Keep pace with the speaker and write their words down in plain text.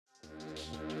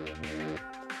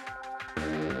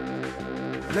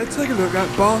Let's take a look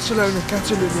at Barcelona,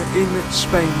 Catalunya in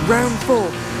Spain. Round 4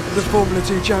 of the Formula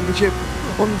 2 Championship.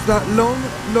 Onto that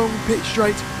long pit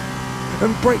straight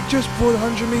and brake just before the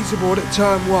 100-metre board at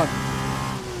turn 1.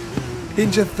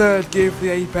 Into third gear for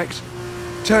the apex.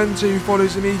 Turn 2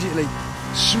 follows immediately.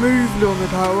 Smoothly on the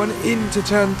power one into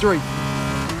turn 3.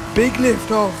 Big lift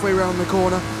halfway round the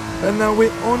corner, and now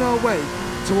we're on our way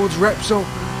towards Repsol,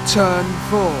 turn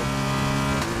 4.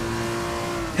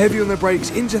 Heavy on the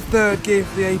brakes into third gear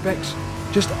for the apex,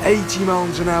 just 80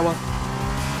 miles an hour,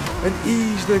 and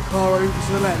ease the car over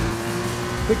to the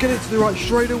left, but get it to the right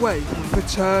straight away for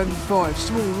turn 5.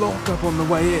 Small lock up on the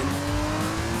way in.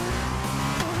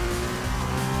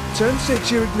 Turn 6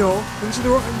 you ignore, and to the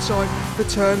right hand side for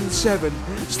turn 7.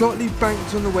 Slightly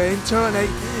banked on the way in. Turn 8,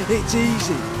 it's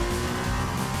easy.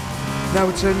 Now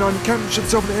with turn 9, camps at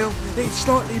the top of the hill, it's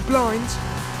slightly blind.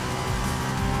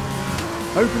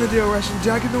 Open the DRS and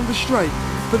diagonal the straight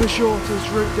for the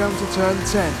shortest route down to turn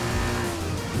 10.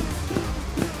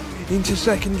 Into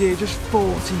second gear, just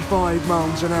 45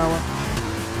 miles an hour.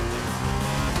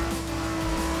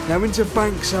 Now into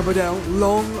Bank Sabadell,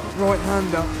 long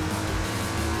right-hander.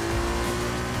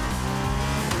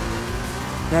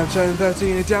 Now turn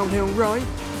 13, a downhill right.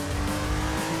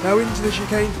 Now into the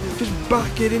chicane, just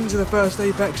back it into the first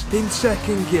apex in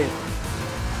second gear.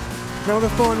 Now the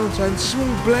final turn, small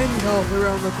blend halfway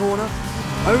around the corner,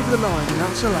 over the line, and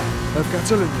that's a lap of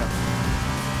Catalunya.